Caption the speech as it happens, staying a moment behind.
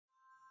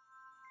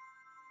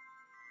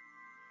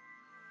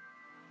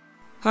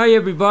Hi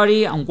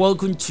everybody and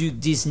welcome to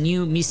this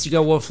new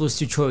Mistika Workflows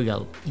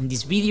tutorial. In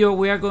this video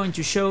we are going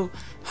to show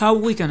how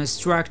we can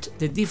extract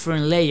the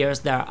different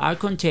layers that are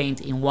contained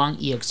in one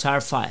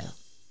EXR file.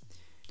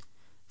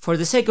 For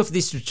the sake of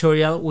this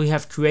tutorial we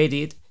have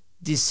created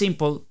this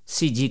simple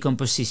CG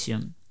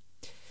composition.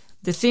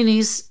 The thing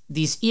is,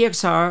 this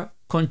EXR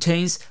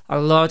contains a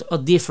lot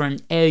of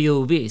different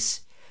AOVs,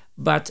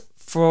 but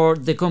for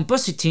the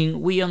compositing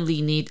we only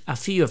need a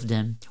few of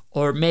them,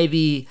 or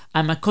maybe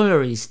I'm a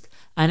colorist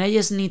and I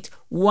just need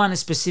one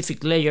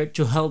specific layer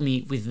to help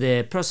me with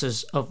the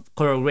process of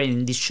color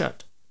grading this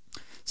shot.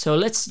 So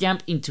let's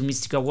jump into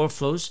Mistika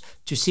Workflows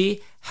to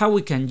see how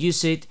we can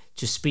use it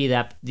to speed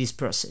up this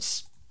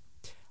process.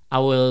 I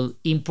will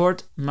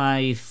import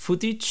my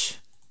footage,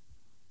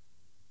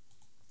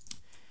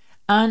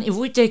 and if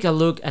we take a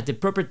look at the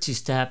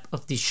Properties tab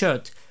of this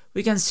shot,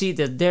 we can see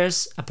that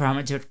there's a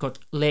parameter called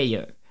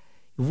Layer.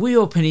 If we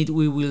open it,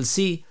 we will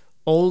see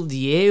all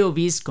the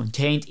AOVs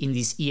contained in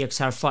this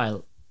EXR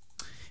file.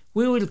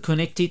 We will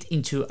connect it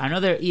into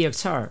another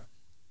EXR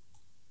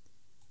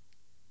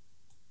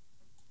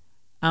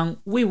and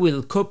we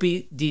will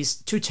copy this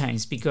 2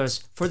 times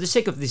because for the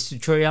sake of this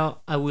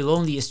tutorial I will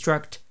only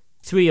extract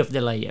 3 of the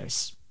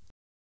layers.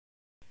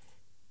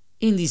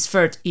 In this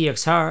third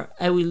EXR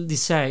I will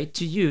decide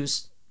to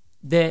use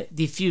the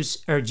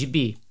diffuse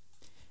RGB,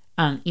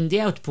 and in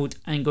the output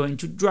I'm going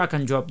to drag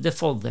and drop the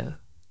folder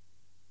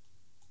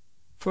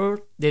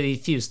for the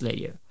diffuse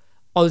layer.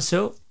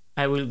 Also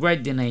I will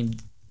write the name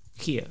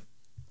here.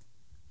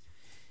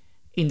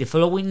 In the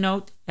following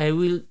node I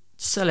will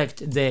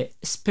select the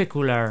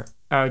specular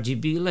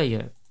RGB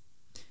layer.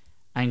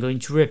 I'm going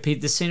to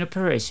repeat the same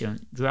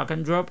operation, drag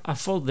and drop a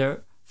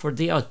folder for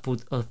the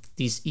output of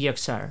this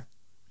EXR,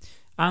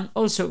 and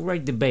also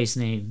write the base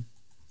name,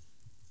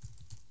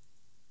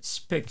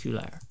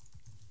 specular.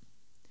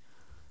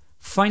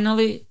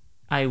 Finally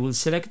I will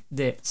select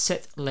the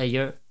set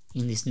layer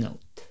in this node.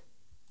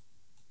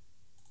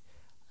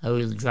 I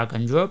will drag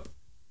and drop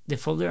the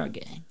folder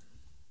again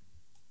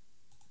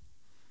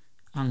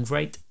and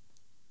write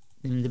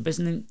in the base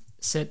name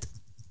set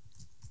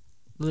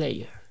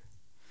layer.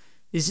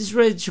 This is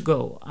ready to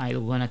go.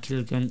 I'm gonna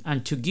click on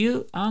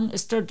Undo and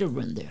start the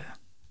render.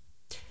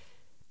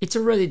 It's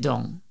already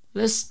done.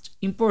 Let's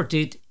import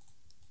it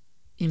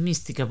in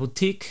Mistika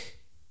Boutique.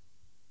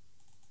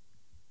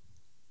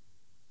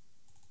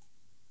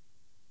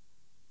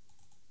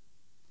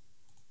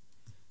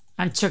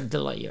 And check the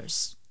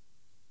layers.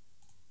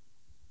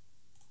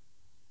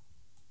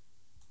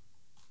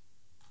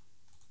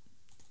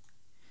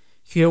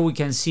 Here we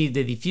can see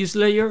the diffuse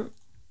layer,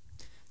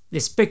 the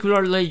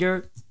specular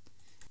layer,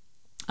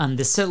 and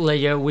the set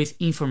layer with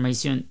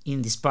information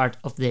in this part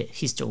of the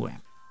histogram.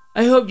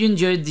 I hope you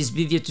enjoyed this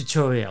video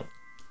tutorial.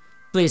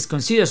 Please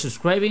consider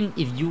subscribing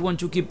if you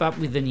want to keep up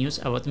with the news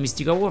about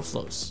Mistika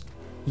Workflows.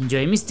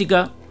 Enjoy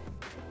Mistika!